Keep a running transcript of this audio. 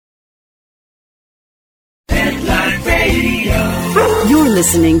You're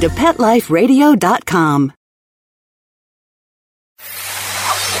listening to PetLifeRadio.com.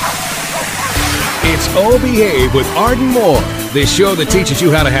 It's Oh Behave with Arden Moore, the show that teaches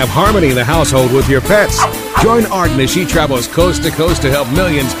you how to have harmony in the household with your pets. Join Arden as she travels coast to coast to help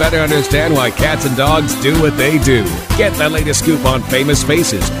millions better understand why cats and dogs do what they do. Get the latest scoop on famous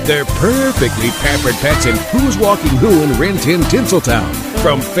faces, their perfectly pampered pets, and who's walking who in Rin Tin Tinseltown.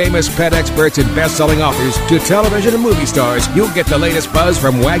 From famous pet experts and best-selling authors to television and movie stars, you'll get the latest buzz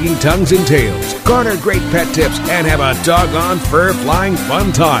from wagging tongues and tails. Garner great pet tips and have a doggone fur-flying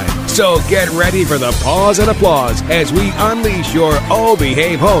fun time. So get ready for the pause and applause as we unleash your Oh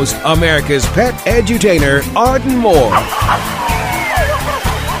Behave host, America's pet edutainer, Arden Moore.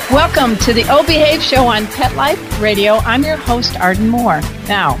 Welcome to the Oh Behave Show on Pet Life Radio. I'm your host, Arden Moore.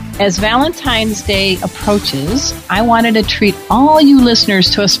 Now, as Valentine's Day approaches, I wanted to treat all you listeners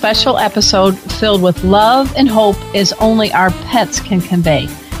to a special episode filled with love and hope as only our pets can convey.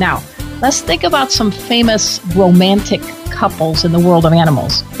 Now, let's think about some famous romantic couples in the world of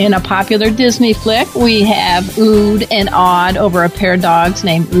animals. In a popular Disney flick, we have Ood and Awed over a pair of dogs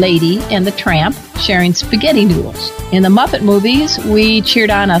named Lady and the Tramp sharing spaghetti noodles. In the Muppet movies, we cheered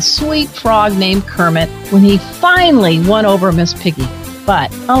on a sweet frog named Kermit when he finally won over Miss Piggy.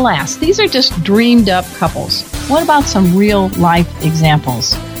 But alas, these are just dreamed up couples. What about some real life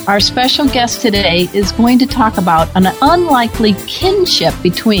examples? Our special guest today is going to talk about an unlikely kinship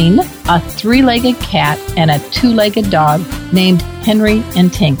between a three-legged cat and a two-legged dog named Henry and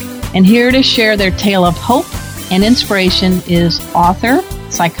Tink. And here to share their tale of hope and inspiration is author,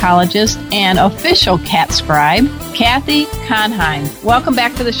 psychologist, and official cat scribe, Kathy Conheim. Welcome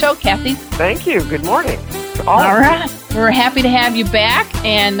back to the show, Kathy. Thank you. Good morning. All right. We're happy to have you back.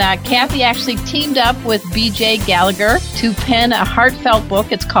 And Kathy actually teamed up with B.J. Gallagher to pen a heartfelt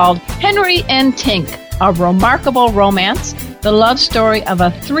book. It's called Henry and Tink, A Remarkable Romance, the love story of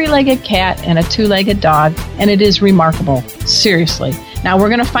a three-legged cat and a two-legged dog. And it is remarkable. Seriously. Now, we're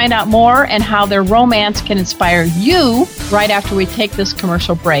going to find out more and how their romance can inspire you right after we take this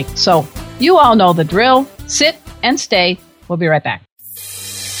commercial break. So you all know the drill. Sit and stay. We'll be right back.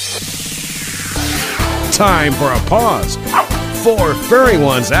 Time for a pause. 4 furry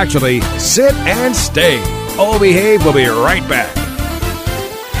ones, actually. Sit and stay. Oh Behave will be right back.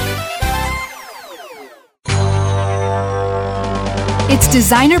 It's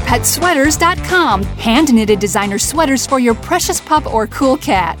DesignerPetSweaters.com. Hand-knitted designer sweaters for your precious pup or cool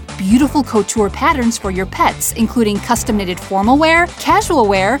cat. Beautiful couture patterns for your pets, including custom-knitted formal wear, casual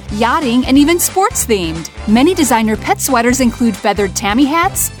wear, yachting, and even sports-themed. Many designer pet sweaters include feathered tammy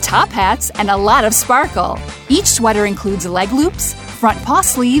hats, top hats, and a lot of sparkle. Each sweater includes leg loops, front paw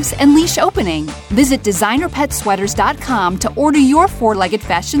sleeves, and leash opening. Visit DesignerPetSweaters.com to order your 4-legged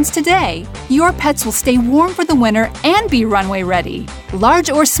fashions today. Your pets will stay warm for the winter and be runway ready. Large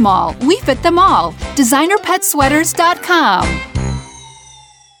or small, we fit them all. DesignerPetSweaters.com.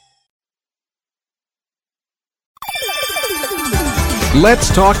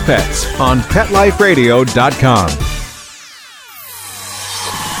 Let's Talk Pets on PetLifeRadio.com.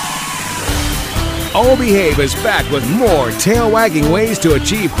 Oh Behave is back with more tail-wagging ways to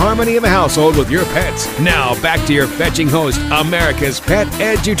achieve harmony in the household with your pets. Now, back to your fetching host, America's pet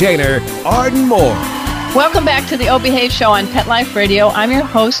edutainer, Arden Moore. Welcome back to the Oh Behave Show on Pet Life Radio. I'm your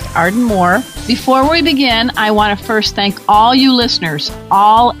host, Arden Moore. Before we begin, I want to first thank all you listeners,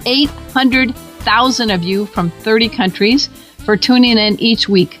 all 800,000 of you from 30 countries, for tuning in each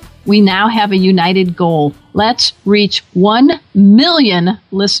week. We now have a united goal. Let's reach 1 million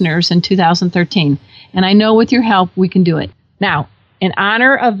listeners in 2013. And I know with your help, we can do it. Now, in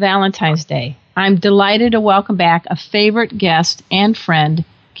honor of Valentine's Day, I'm delighted to welcome back a favorite guest and friend,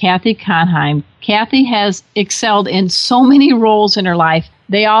 Kathy Conheim. Kathy has excelled in so many roles in her life.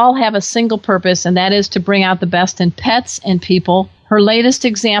 They all have a single purpose, and that is to bring out the best in pets and people. Her latest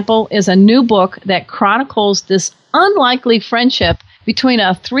example is a new book that chronicles this unlikely friendship between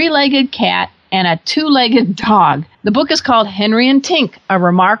a 3-legged cat and a 2-legged dog. The book is called Henry and Tink, A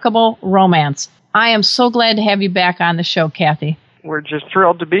Remarkable Romance. I am so glad to have you back on the show, Kathy. We're just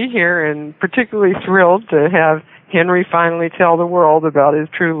thrilled to be here, and particularly thrilled to have Henry finally tell the world about his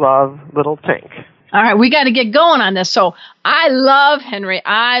true love, little Tink. All right, we got to get going on this. So I love Henry.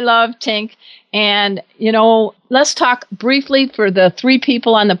 I love Tink. And, you know, let's talk briefly for the 3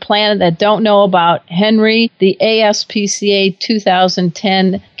 people on the planet that don't know about Henry, the ASPCA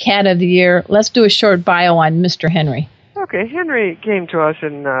 2010 Cat of the Year. Let's do a short bio on Mr. Henry. Okay, Henry came to us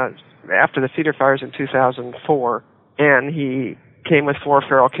after the Cedar Fires in 2004, and he came with 4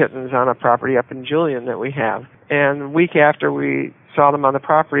 feral kittens on a property up in Julian that we have. And the week after we saw them on the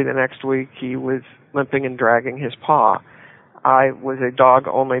property, the next week he was limping and dragging his paw. I was a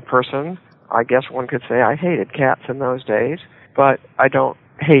dog-only person. I guess one could say I hated cats in those days, but I don't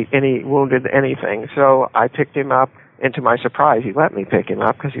hate any wounded anything. So I picked him up, and to my surprise, he let me pick him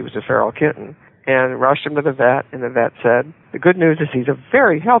up because he was a feral kitten, and rushed him to the vet, and the vet said, the good news is he's a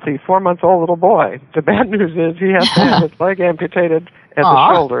very healthy 4-month-old little boy. The bad news is he has to have his leg amputated at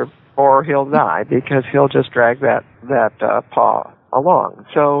the shoulder, or he'll die because he'll just drag that paw along.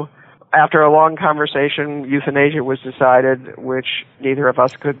 So after a long conversation, euthanasia was decided, which neither of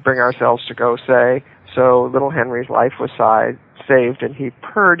us could bring ourselves to go say. So little Henry's life was saved, and he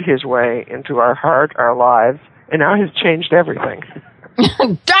purred his way into our heart, our lives, and now he's changed everything.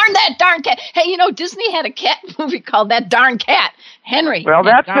 Darn that darn cat. Hey, you know, Disney had a cat movie called That Darn Cat. Henry. Well,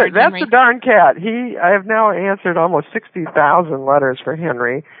 that's the darn cat. I have now answered almost 60,000 letters for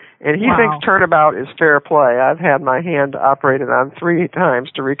Henry, and he thinks turnabout is fair play. I've had my hand operated on 3 times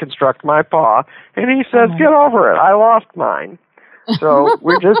to reconstruct my paw, and he says, get over it. I lost mine. So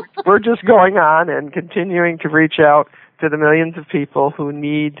we're just going on and continuing to reach out to the millions of people who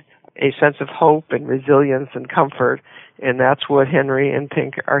need a sense of hope and resilience and comfort, and that's what Henry and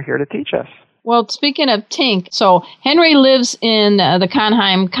Tink are here to teach us. Well, speaking of Tink, so Henry lives in the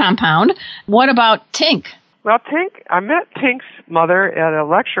Conheim compound. What about Tink? Well, Tink, I met Tink's mother at a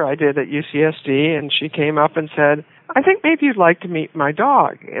lecture I did at UCSD, and she came up and said, I think maybe you'd like to meet my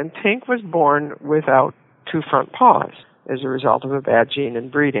dog. And Tink was born without 2 front paws as a result of a bad gene in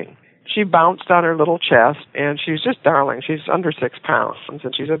breeding. She bounced on her little chest, and she's just darling. She's under 6 pounds,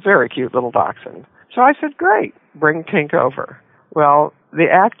 and she's a very cute little dachshund. So I said, great, bring Tink over. Well, the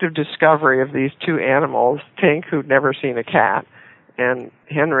act of discovery of these 2 animals, Tink, who'd never seen a cat, and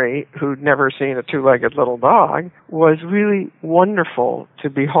Henry, who'd never seen a 2-legged little dog, was really wonderful to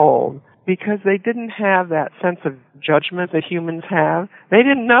behold because they didn't have that sense of judgment that humans have. They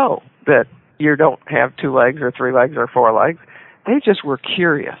didn't know that you don't have 2 legs or 3 legs or 4 legs. They just were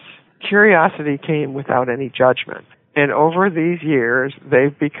curious. Curiosity came without any judgment. And over these years,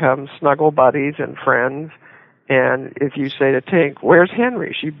 they've become snuggle buddies and friends. And if you say to Tink, where's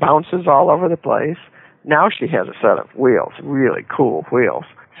Henry? She bounces all over the place. Now she has a set of wheels, really cool wheels.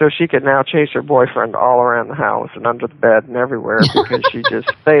 So she can now chase her boyfriend all around the house and under the bed and everywhere because she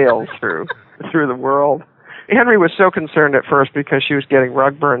just sails through the world. Henry was so concerned at first because she was getting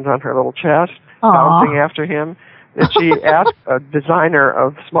rug burns on her little chest, bouncing after him, that she asked a designer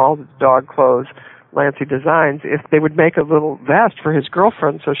of small dog clothes, Lancy Designs, if they would make a little vest for his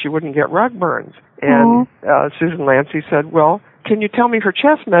girlfriend so she wouldn't get rug burns. And Susan Lancy said, well, can you tell me her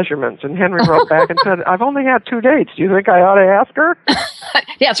chest measurements? And Henry wrote back and said, I've only had 2 dates. Do you think I ought to ask her?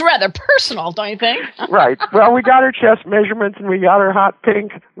 Yeah, it's rather personal, don't you think? Right. Well, we got her chest measurements and we got her hot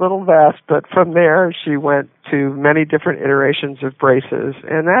pink little vest. But from there, she went to many different iterations of braces.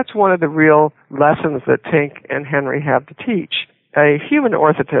 And that's one of the real lessons that Tink and Henry have to teach. A human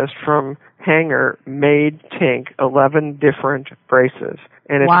orthotist from Hanger made Tink 11 different braces.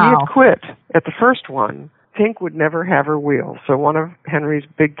 And if he had quit at the first one, Tink would never have her wheels. So one of Henry's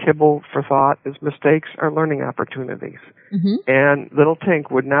big kibble for thought is mistakes are learning opportunities. Mm-hmm. And little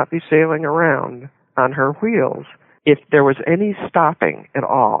Tink would not be sailing around on her wheels if there was any stopping at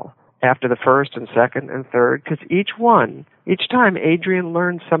all after the first and second and third, because each time Adrian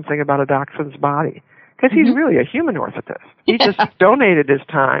learned something about a dachshund's body. Because he's really a human orthotist. He just donated his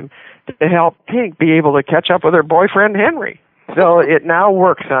time to help Tink be able to catch up with her boyfriend, Henry. So it now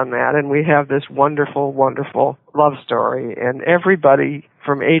works on that, and we have this wonderful, wonderful love story. And everybody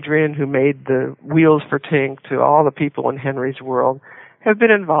from Adrian, who made the wheels for Tink, to all the people in Henry's world, have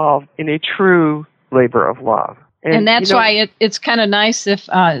been involved in a true labor of love. And that's why it's kind of nice if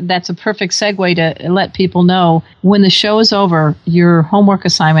that's a perfect segue to let people know when the show is over, your homework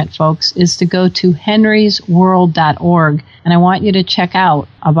assignment, folks, is to go to henrysworld.org. And I want you to check out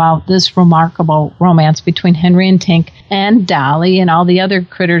about this remarkable romance between Henry and Tink and Dolly and all the other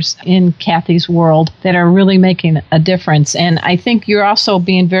critters in Kathy's world that are really making a difference. And I think you're also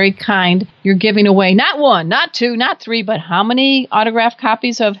being very kind. You're giving away not 1, not 2, not 3, but how many autographed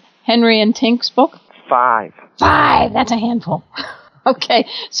copies of Henry and Tink's book? 5. 5. That's a handful. Okay.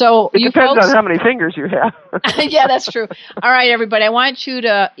 So it depends on how many fingers you have. Yeah, that's true. All right, everybody. I want you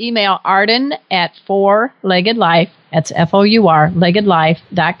to email Arden at 4leggedlife. That's FOUR,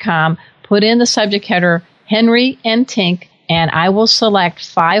 leggedlife.com. Put in the subject header, Henry and Tink, and I will select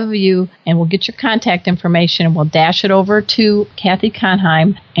 5 of you, and we'll get your contact information, and we'll dash it over to Kathy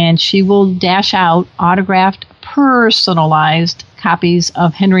Conheim, and she will dash out autographed personalized copies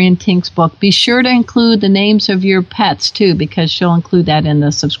of Henry and Tink's book. Be sure to include the names of your pets, too, because she'll include that in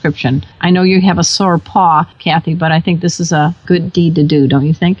the subscription. I know you have a sore paw, Kathy, but I think this is a good deed to do, don't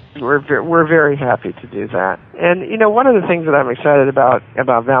you think? We're very happy to do that. And, one of the things that I'm excited about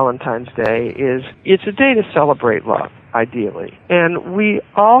Valentine's Day is it's a day to celebrate love, ideally. And we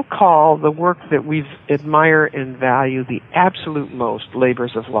all call the work that we admire and value the absolute most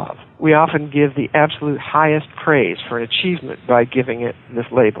labors of love. We often give the absolute highest praise for an achievement by giving it this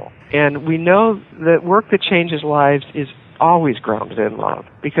label. And we know that work that changes lives is always grounded in love,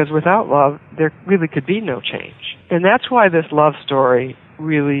 because without love, there really could be no change. And that's why this love story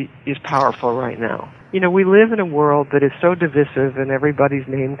really is powerful right now. We live in a world that is so divisive, and everybody's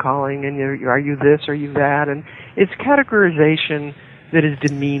name-calling, and are you this, are you that, and it's categorization that is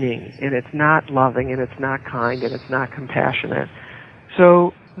demeaning, and it's not loving, and it's not kind, and it's not compassionate.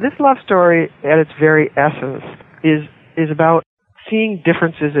 So this love story, at its very essence, is about seeing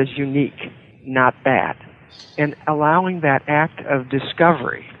differences as unique, not bad, and allowing that act of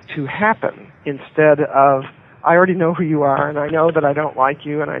discovery to happen instead of, I already know who you are, and I know that I don't like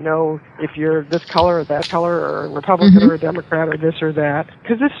you, and I know if you're this color or that color, or a Republican or a Democrat or this or that.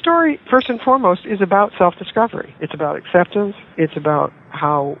 Because this story, first and foremost, is about self-discovery. It's about acceptance. It's about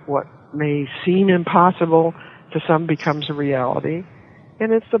how what may seem impossible to some becomes a reality.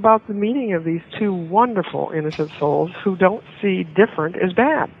 And it's about the meaning of these two wonderful, innocent souls who don't see different as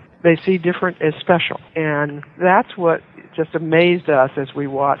bad. They see different as special. And that's what just amazed us as we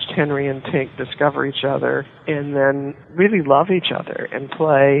watched Henry and Tink discover each other and then really love each other and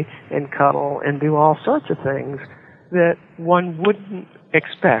play and cuddle and do all sorts of things that one wouldn't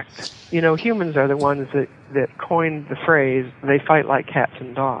expect. Humans are the ones that coined the phrase, they fight like cats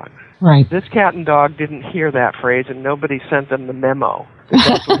and dogs. Right. This cat and dog didn't hear that phrase, and nobody sent them the memo that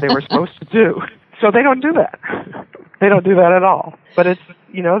that's what they were supposed to do. So they don't do that. They don't do that at all. But it's,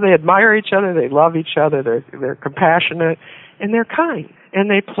 they admire each other, they love each other, they're compassionate, and they're kind, and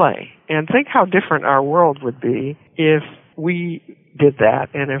they play. And think how different our world would be if we did that,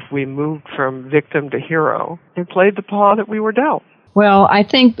 and if we moved from victim to hero and played the paw that we were dealt. Well, I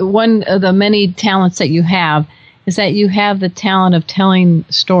think one of the many talents that you have is that you have the talent of telling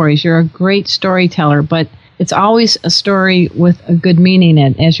stories. You're a great storyteller, but it's always a story with a good meaning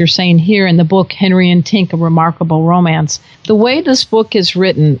in it. As you're saying here in the book, Henry and Tink, A Remarkable Romance. The way this book is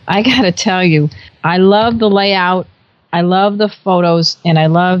written, I got to tell you, I love the layout, I love the photos, and I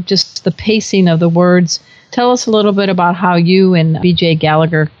love just the pacing of the words. Tell us a little bit about how you and B.J.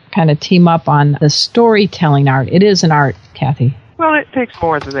 Gallagher kind of team up on the storytelling art. It is an art, Kathy. Well, it takes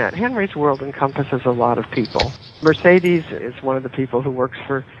more than that. Henry's World encompasses a lot of people. Mercedes is one of the people who works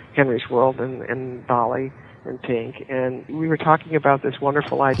for Henry's World, and Dolly and Tink, and we were talking about this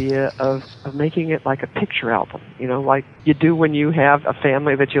wonderful idea of making it like a picture album, like you do when you have a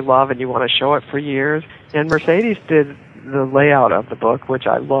family that you love and you want to show it for years. And Mercedes did the layout of the book, which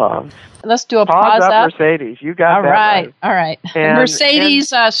I love. Let's do a pause up. Mercedes, you got all that right. All right. And Mercedes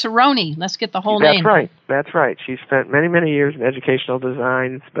Cerrone. Let's get the whole name. That's right. She spent many, many years in educational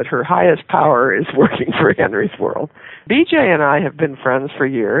designs, but her highest power is working for Henry's World. BJ and I have been friends for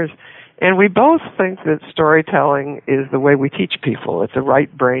years, and we both think that storytelling is the way we teach people. It's a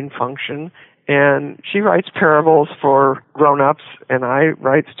right brain function. And she writes parables for grown-ups, and I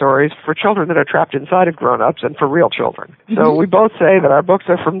write stories for children that are trapped inside of grown-ups and for real children. So we both say that our books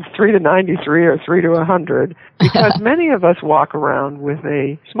are from 3 to 93 or 3 to 100 because many of us walk around with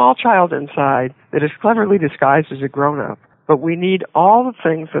a small child inside that is cleverly disguised as a grown-up. But we need all the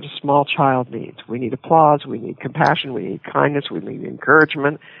things that a small child needs. We need applause, we need compassion, we need kindness, we need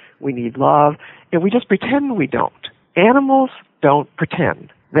encouragement, we need love, and we just pretend we don't. Animals don't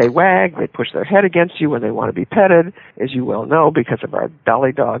pretend. They wag, they push their head against you when they want to be petted, as you well know, because of our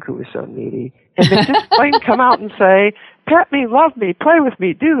Dolly dog who is so needy. And they just plain come out and say, pet me, love me, play with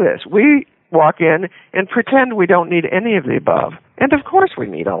me, do this. We walk in and pretend we don't need any of the above. And of course we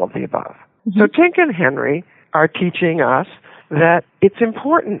need all of the above. So Tink and Henry are teaching us that it's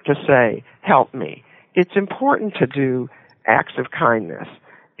important to say, help me. It's important to do acts of kindness.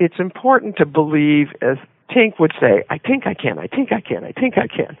 It's important to believe, as Tink would say, I think I can, I think I can, I think I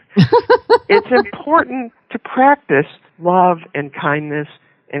can. It's important to practice love and kindness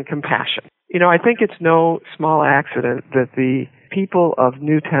and compassion. I think it's no small accident that the people of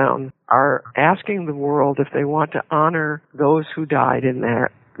Newtown are asking the world if they want to honor those who died in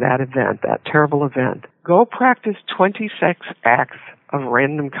that event, that terrible event. Go practice 26 acts of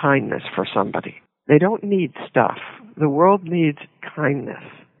random kindness for somebody. They don't need stuff. The world needs kindness.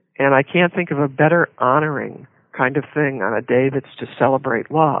 And I can't think of a better honoring kind of thing on a day that's to celebrate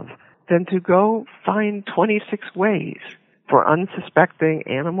love than to go find 26 ways for unsuspecting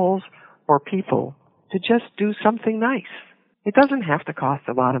animals or people to just do something nice. It doesn't have to cost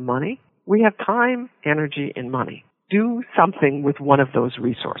a lot of money. We have time, energy, and money. Do something with one of those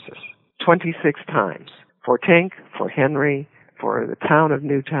resources 26 times. For Tink, for Henry, for the town of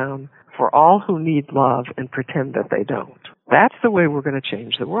Newtown, for all who need love and pretend that they don't. That's the way we're going to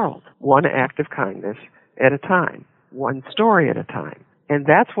change the world. One act of kindness at a time. One story at a time. And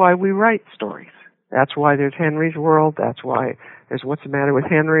that's why we write stories. That's why there's Henry's World. That's why there's What's the Matter with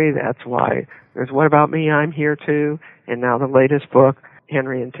Henry. That's why there's What About Me, I'm Here Too. And now the latest book,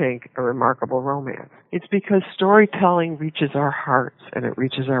 Henry and Tink, A Remarkable Romance. It's because storytelling reaches our hearts and it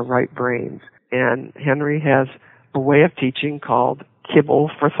reaches our right brains. And Henry has a way of teaching called Kibble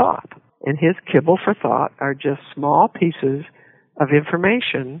for Thought. And his Kibble for Thought are just small pieces of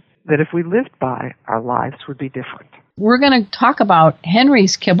information that if we lived by, our lives would be different. We're going to talk about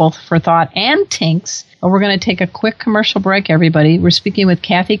Henry's Kibble for Thought and Tink's. We're going to take a quick commercial break, everybody. We're speaking with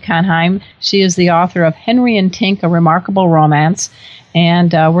Kathy Conheim. She is the author of Henry and Tink, A Remarkable Romance.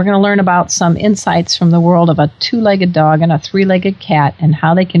 And we're going to learn about some insights from the world of a two-legged dog and a three-legged cat and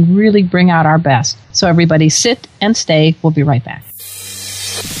how they can really bring out our best. So everybody sit and stay. We'll be right back.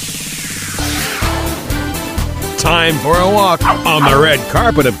 Time for a walk on the red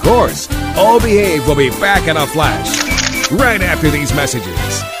carpet, of course. Oh Behave will be back in a flash right after these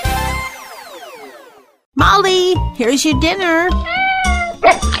messages. Molly, here's your dinner.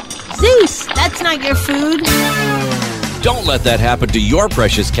 Zeus, that's not your food. Don't let that happen to your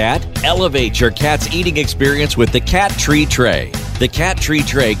precious cat. Elevate your cat's eating experience with the Cat Tree Tray. The Cat Tree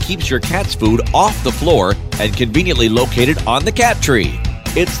Tray keeps your cat's food off the floor and conveniently located on the cat tree.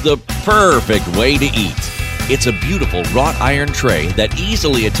 It's the perfect way to eat. It's a beautiful wrought iron tray that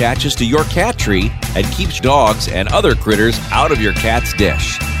easily attaches to your cat tree and keeps dogs and other critters out of your cat's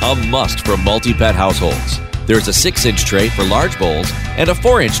dish. A must for multi-pet households. There's a 6-inch tray for large bowls and a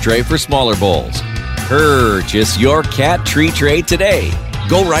 4-inch tray for smaller bowls. Purchase your Cat Tree Tray today.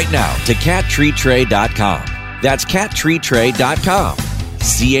 Go right now to cattreetray.com. That's cattreetray.com.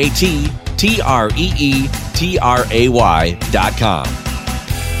 CATTREETRAY.com.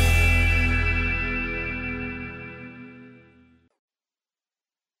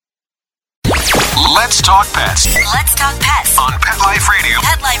 Let's talk pets. Let's talk pets On Pet Life Radio.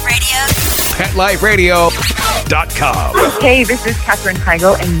 Pet Life Radio. PetLifeRadio.com. Hey, this is Katherine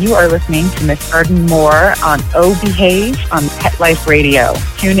Heigl, and you are listening to Miss Arden Moore on Oh Behave on Pet Life Radio.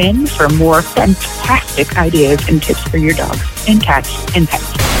 Tune in for more fantastic ideas and tips for your dogs and cats and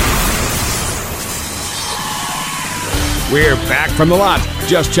pets. We're back from the lot.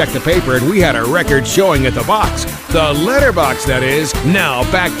 Just checked the paper and we had a record showing at the box. The letterbox, that is. Now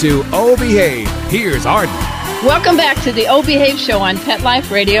back to Oh Behave. Here's Arden. Welcome back to the Oh Behave Show on Pet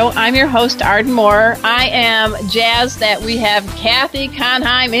Life Radio. I'm your host, Arden Moore. I am jazzed that we have Kathy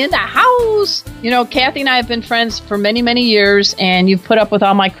Conheim in the house. You know, Kathy and I have been friends for many, many years, and you've put up with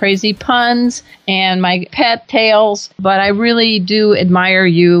all my crazy puns and my pet tales, but I really do admire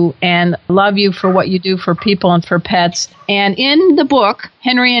you and love you for what you do for people and for pets. And in the book,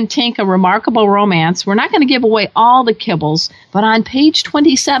 Henry and Tink, A Remarkable Romance, we're not going to give away all the kibbles, but on page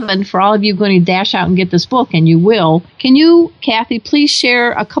 27, for all of you going to dash out and get this book, and you will, can you, Kathy, please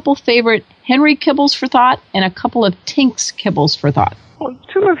share a couple favorite Henry kibbles for thought and a couple of Tink's kibbles for thought? Well,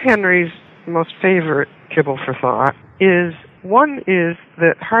 two of Henry's most favorite kibble for thought is, one is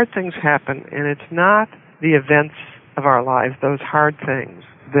that hard things happen, and it's not the events of our lives, those hard things,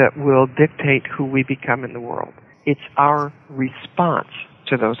 that will dictate who we become in the world. It's our response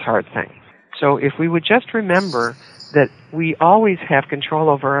to those hard things. So if we would just remember that we always have control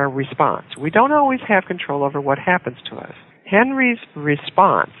over our response. We don't always have control over what happens to us. Henry's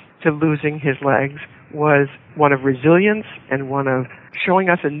response to losing his legs was one of resilience and one of showing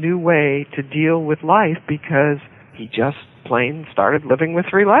us a new way to deal with life, because he just plain started living with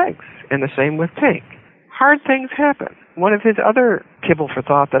 3 legs. And the same with Tink. Hard things happen. One of his other kibble for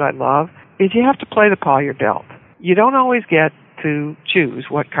thought that I love is you have to play the paw you're dealt. You don't always get to choose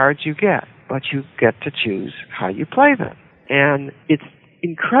what cards you get, but you get to choose how you play them. And it's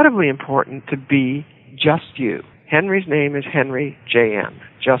incredibly important to be just you. Henry's name is Henry J.M.,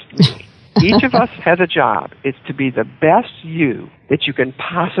 just me. Each of us has a job. It's to be the best you that you can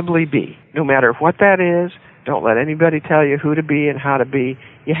possibly be. No matter what that is, don't let anybody tell you who to be and how to be.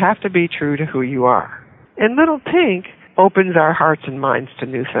 You have to be true to who you are. And little Tink opens our hearts and minds to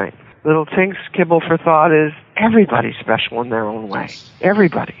new things. Little Tink's kibble for thought is everybody's special in their own way.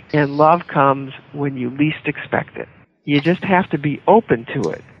 Everybody. And love comes when you least expect it. You just have to be open to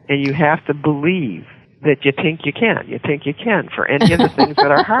it, and you have to believe that you think you can. You think you can for any of the things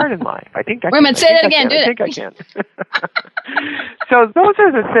that are hard in life. I think I can. Wait a minute, say that again. Do it. I think I can. So those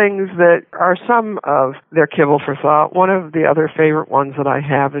are the things that are some of their kibble for thought. One of the other favorite ones that I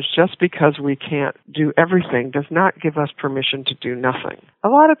have is just because we can't do everything does not give us permission to do nothing. A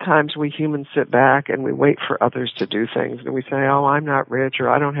lot of times we humans sit back and we wait for others to do things. And we say, oh, I'm not rich, or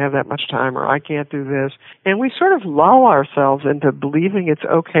I don't have that much time, or I can't do this. And we sort of lull ourselves into believing it's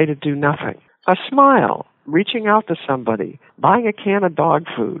okay to do nothing. A smile, reaching out to somebody, buying a can of dog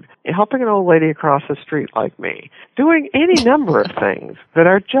food, helping an old lady across the street like me, doing any number of things that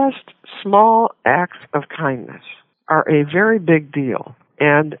are just small acts of kindness are a very big deal.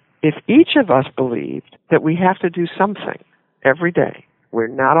 And if each of us believed that we have to do something every day, we're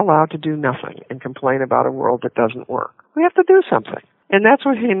not allowed to do nothing and complain about a world that doesn't work. We have to do something. And that's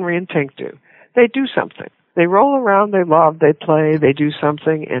what Henry and Tink do. They do something. They roll around, they love, they play, they do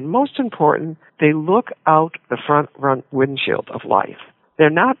something, and most important, they look out the front windshield of life. They're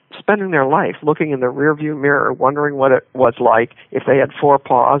not spending their life looking in the rearview mirror wondering what it was like if they had 4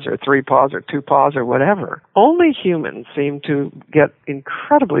 paws or 3 paws or 2 paws or whatever. Only humans seem to get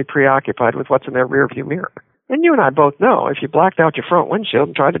incredibly preoccupied with what's in their rearview mirror. And you and I both know if you blacked out your front windshield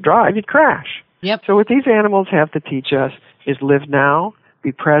and tried to drive, you'd crash. Yep. So what these animals have to teach us is live now,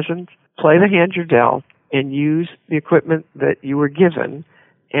 be present, play the hand you're dealt, and use the equipment that you were given,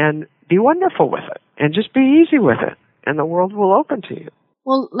 and be wonderful with it, and just be easy with it, and the world will open to you.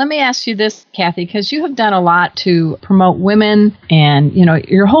 Well, let me ask you this, Kathy, because you have done a lot to promote women, and, you know,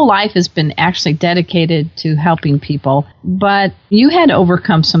 your whole life has been actually dedicated to helping people, but you had to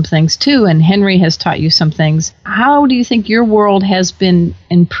overcome some things, too, and Henry has taught you some things. How do you think your world has been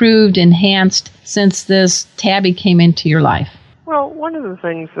improved, enhanced, since this Tabby came into your life? Well, one of the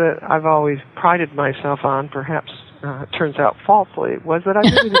things that I've always prided myself on, perhaps turns out falsely, was that I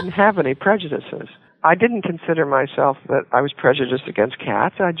really didn't have any prejudices. I didn't consider myself that I was prejudiced against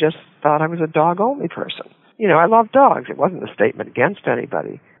cats. I just thought I was a dog-only person. You know, I love dogs. It wasn't a statement against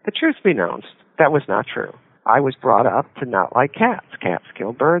anybody. The truth be known, that was not true. I was brought up to not like cats. Cats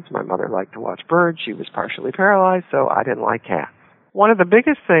kill birds. My mother liked to watch birds. She was partially paralyzed, so I didn't like cats. One of the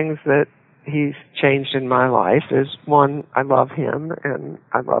biggest things that he's changed in my life is, one, I love him and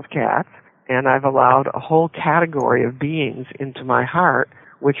I love cats, and I've allowed a whole category of beings into my heart,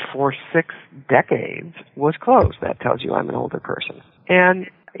 which for 6 decades was closed. That tells you I'm an older person. And,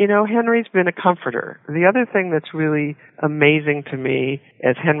 you know, Henry's been a comforter. The other thing that's really amazing to me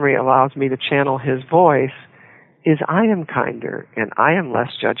as Henry allows me to channel his voice is I am kinder and I am less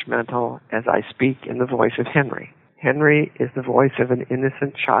judgmental as I speak in the voice of Henry. Henry is the voice of an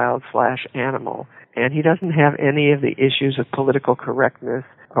innocent child/animal, and he doesn't have any of the issues of political correctness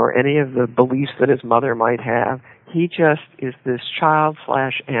or any of the beliefs that his mother might have. He just is this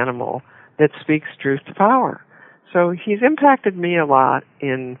child/animal that speaks truth to power. So he's impacted me a lot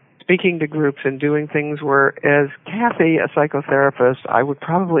in speaking to groups and doing things where, as Kathy, a psychotherapist, I would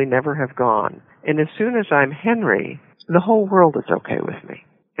probably never have gone. And as soon as I'm Henry, the whole world is okay with me.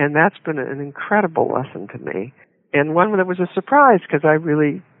 And that's been an incredible lesson to me. And one that was a surprise because I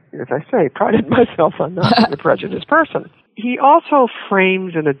really, as I say, prided myself on not being a prejudiced person. He also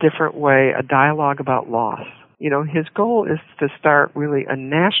frames in a different way a dialogue about loss. You know, his goal is to start really a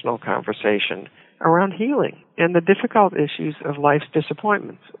national conversation around healing and the difficult issues of life's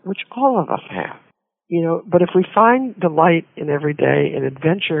disappointments, which all of us have. You know, but if we find delight in every day and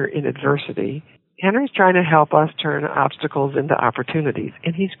adventure in adversity, Henry's trying to help us turn obstacles into opportunities,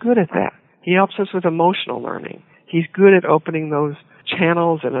 and he's good at that. He helps us with emotional learning. He's good at opening those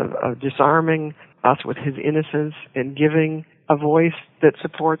channels and of disarming us with his innocence and giving a voice that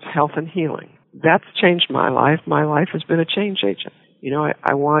supports health and healing. That's changed my life. My life has been a change agent. You know,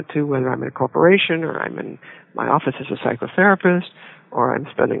 I want to, whether I'm in a corporation or I'm in my office as a psychotherapist or I'm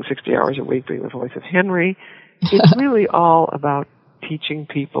spending 60 hours a week being the voice of Henry, it's really all about teaching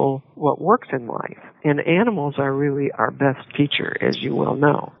people what works in life. And animals are really our best teacher, as you well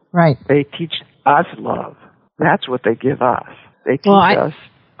know. Right. They teach us love. That's what they give us. They teach us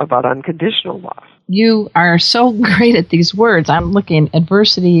about unconditional love. You are so great at these words. I'm looking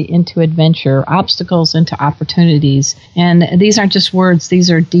adversity into adventure, obstacles into opportunities. And these aren't just words. These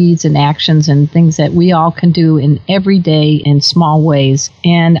are deeds and actions and things that we all can do in every day in small ways.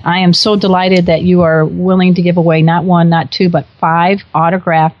 And I am so delighted that you are willing to give away not 1, not 2, but 5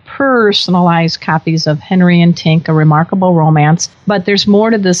 autographed, personalized copies of Henry and Tink, A Remarkable Romance. But there's more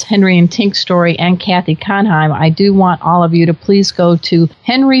to this Henry and Tink story and Kathy Conheim. I do want all of you to please go to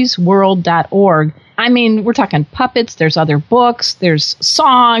henrysworld.org I mean, we're talking puppets, there's other books, there's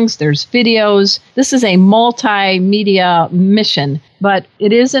songs, there's videos. This is a multimedia mission, but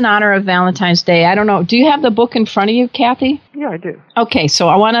it is in honor of Valentine's Day. I don't know. Do you have the book in front of you, Kathy? Yeah, I do. Okay, so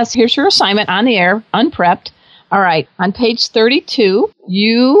I want to, here's your assignment on the air, unprepped. All right, on page 32,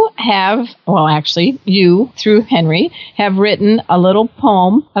 you have, well, actually, you, through Henry, have written a little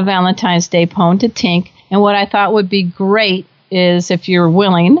poem, a Valentine's Day poem to Tink. And what I thought would be great is, if you're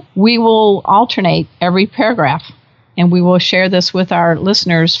willing, we will alternate every paragraph. And we will share this with our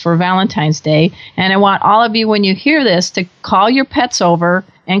listeners for Valentine's Day. And I want all of you, when you hear this, to call your pets over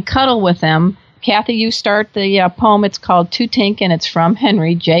and cuddle with them. Kathy, you start the poem. It's called To Tink, and it's from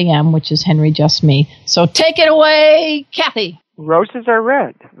Henry, J.M., which is Henry Just Me. So take it away, Kathy. Roses are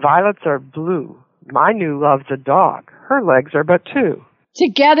red, violets are blue. My new love's a dog. Her legs are but two.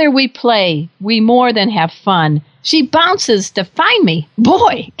 Together we play. We more than have fun. She bounces to find me.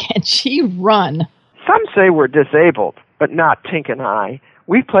 Boy, can she run. Some say we're disabled, but not Tink and I.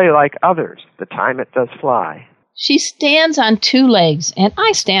 We play like others. The time it does fly. She stands on 2 legs, and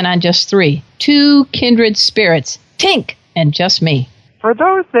I stand on just 3. 2 kindred spirits, Tink and just me. For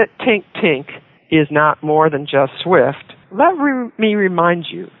those that Tink is not more than just swift, let me remind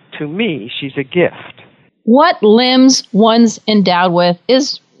you, to me she's a gift. What limbs one's endowed with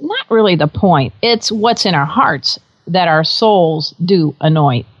is not really the point. It's what's in our hearts that our souls do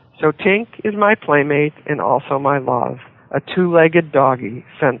anoint. So Tink is my playmate and also my love, a 2-legged doggy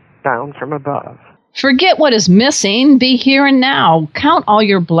sent down from above. Forget what is missing. Be here and now. Count all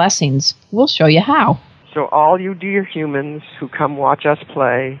your blessings. We'll show you how. So all you dear humans who come watch us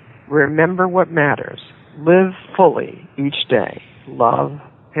play, remember what matters. Live fully each day. Love,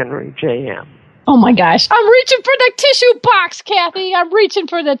 Henry J.M. Oh, my gosh. I'm reaching for the tissue box, Kathy. I'm reaching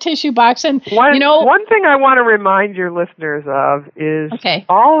for the tissue box. And, one thing I want to remind your listeners of is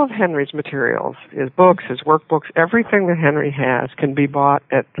all of Henry's materials, his books, his workbooks, everything that Henry has can be bought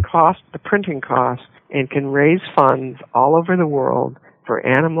at the printing cost, and can raise funds all over the world for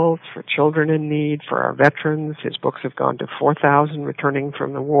animals, for children in need, for our veterans. His books have gone to 4,000 returning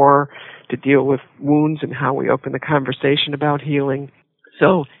from the war to deal with wounds and how we open the conversation about healing.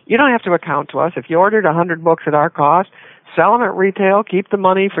 So you don't have to account to us. If you ordered 100 books at our cost, sell them at retail, keep the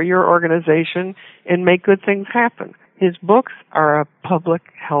money for your organization, and make good things happen. His books are a public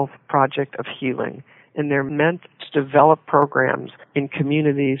health project of healing, and they're meant to develop programs in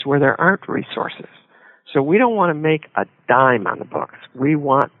communities where there aren't resources. So we don't want to make a dime on the books. We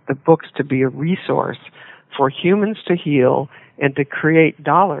want the books to be a resource for humans to heal and to create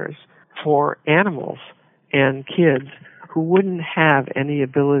dollars for animals and kids who wouldn't have any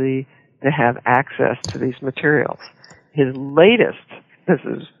ability to have access to these materials. His latest, this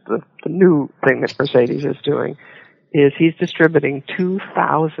is the new thing that Mercedes is doing, is he's distributing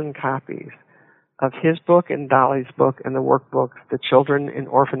 2,000 copies of his book and Dolly's book and the workbooks to children in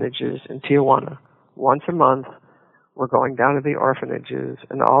orphanages in Tijuana. Once a month, we're going down to the orphanages,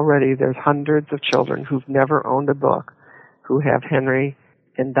 and already there's hundreds of children who've never owned a book who have Henry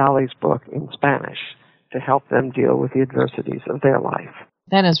and Dolly's book in Spanish to help them deal with the adversities of their life.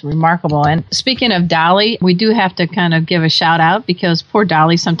 That is remarkable. And speaking of Dolly, we do have to kind of give a shout out because poor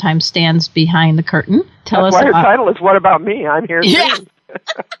Dolly sometimes stands behind the curtain. That's why her title is What About Me? I'm here too.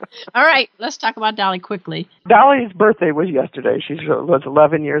 All right, let's talk about Dolly quickly. Dolly's birthday was yesterday. She was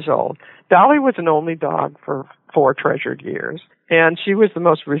 11 years old. Dolly was an only dog for 4 treasured years, and she was the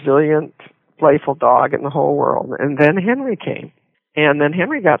most resilient, playful dog in the whole world. And then Henry came. And then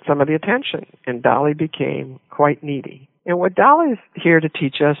Henry got some of the attention, and Dolly became quite needy. And what Dolly is here to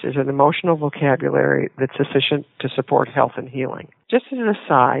teach us is an emotional vocabulary that's sufficient to support health and healing. Just as an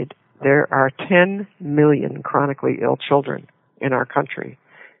aside, there are 10 million chronically ill children in our country,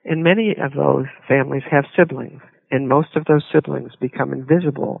 and many of those families have siblings, and most of those siblings become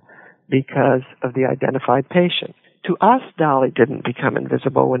invisible because of the identified patient. To us, Dolly didn't become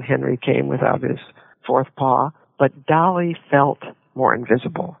invisible when Henry came without his 4th paw, but Dolly felt more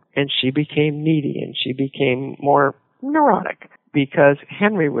invisible, and she became needy, and she became more neurotic because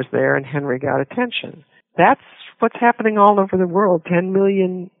Henry was there and Henry got attention. That's what's happening all over the world. 10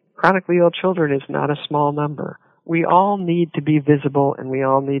 million chronically ill children is not a small number. We all need to be visible, and we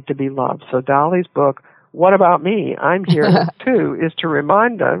all need to be loved. So Dolly's book, What About Me? I'm Here Too, is to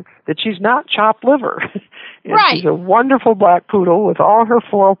remind them that she's not chopped liver. And right. She's a wonderful black poodle with all her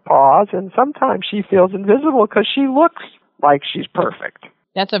 4 paws, and sometimes she feels invisible because she looks like she's perfect.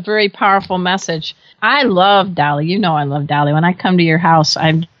 That's a very powerful message. I love Dolly. You know I love Dolly. When I come to your house,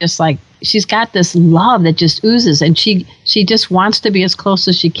 I'm just like, she's got this love that just oozes, and she just wants to be as close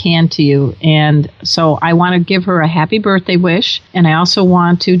as she can to you. And so I want to give her a happy birthday wish, and I also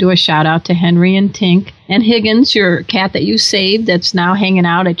want to do a shout-out to Henry and Tink and Higgins, your cat that you saved that's now hanging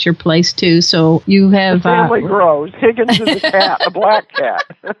out at your place, too. So you have... The family grows. Higgins is a cat, a black cat.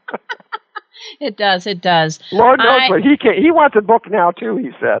 It does. Lord knows, but he wants a book now, too, he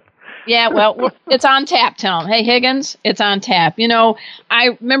said. Yeah, well, it's on tap. Tell him, hey, Higgins, it's on tap. You know,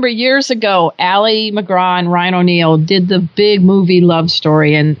 I remember years ago, Ally McGraw and Ryan O'Neal did the big movie Love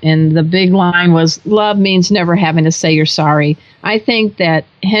Story, and the big line was, love means never having to say you're sorry. I think that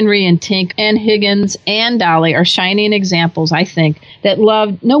Henry and Tink and Higgins and Dolly are shining examples, I think, that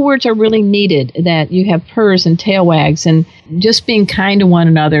love, no words are really needed, that you have purrs and tail wags, and just being kind to one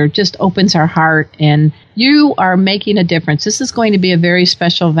another just opens our heart, and you are making a difference. This is going to be a very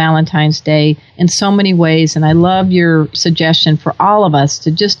special Valentine's Day in so many ways, and I love your suggestion for all of us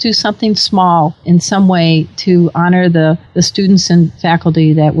to just do something small in some way to honor the students and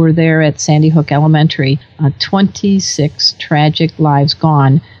faculty that were there at Sandy Hook Elementary. 26 tragic lives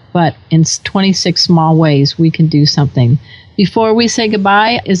gone, but in 26 small ways we can do something. Before we say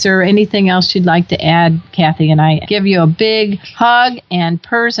goodbye, is there anything else you'd like to add, Kathy? And I give you a big hug and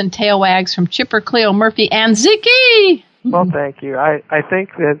purrs and tail wags from Chipper, Cleo, Murphy, and Ziki. Well, thank you. I think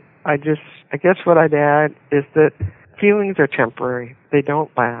that I guess what I'd add is that feelings are temporary. They don't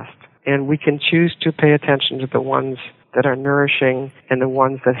last. And we can choose to pay attention to the ones that are nourishing and the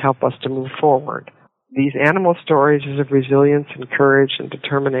ones that help us to move forward. These animal stories is of resilience and courage and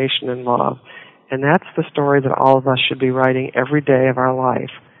determination and love. And that's the story that all of us should be writing every day of our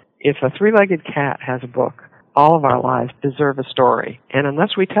life. If a three-legged cat has a book, all of our lives deserve a story. And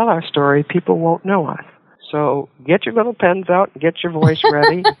unless we tell our story, people won't know us. So get your little pens out and get your voice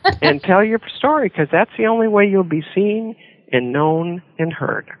ready and tell your story, because that's the only way you'll be seen and known and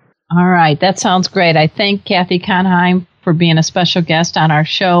heard. All right. That sounds great. I thank Kathy Conheim for being a special guest on our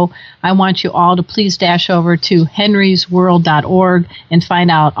show. I want you all to please dash over to henrysworld.org and find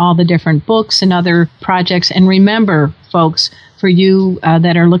out all the different books and other projects. And remember, folks, for you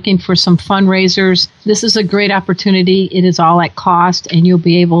that are looking for some fundraisers, this is a great opportunity. It is all at cost, and you'll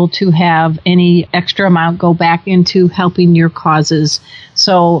be able to have any extra amount go back into helping your causes.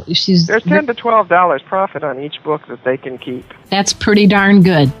 So there's $10 to $12 profit on each book that they can keep. That's pretty darn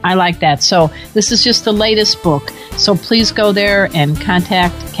good. I like that. So this is just the latest book. So please go there and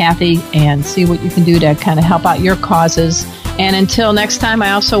contact Kathy and see what you can do to kind of help out your causes. And until next time,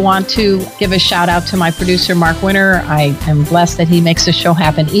 I also want to give a shout out to my producer, Mark Winter. I am blessed that he makes the show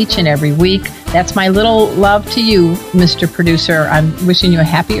happen each and every week. That's my little love to you, Mr. Producer. I'm wishing you a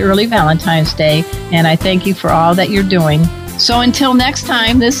happy early Valentine's Day, and I thank you for all that you're doing. So until next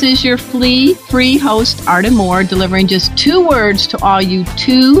time, this is your flea-free host, Arden Moore, delivering just 2 words to all you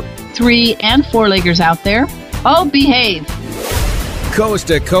 2, 3, and 4-leggers out there. Oh, behave. Coast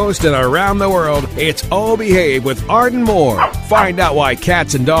to coast and around the world, it's Oh Behave with Arden Moore. Find out why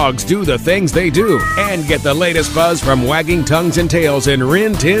cats and dogs do the things they do, and get the latest buzz from wagging tongues and tails in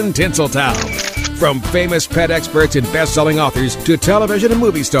Rin Tin Tinseltown. From famous pet experts and best-selling authors to television and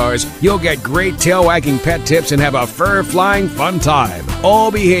movie stars, you'll get great tail-wagging pet tips and have a fur-flying fun time.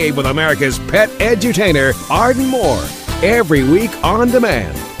 Oh Behave with America's pet edutainer, Arden Moore. Every week on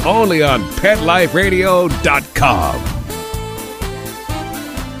demand, only on PetLifeRadio.com.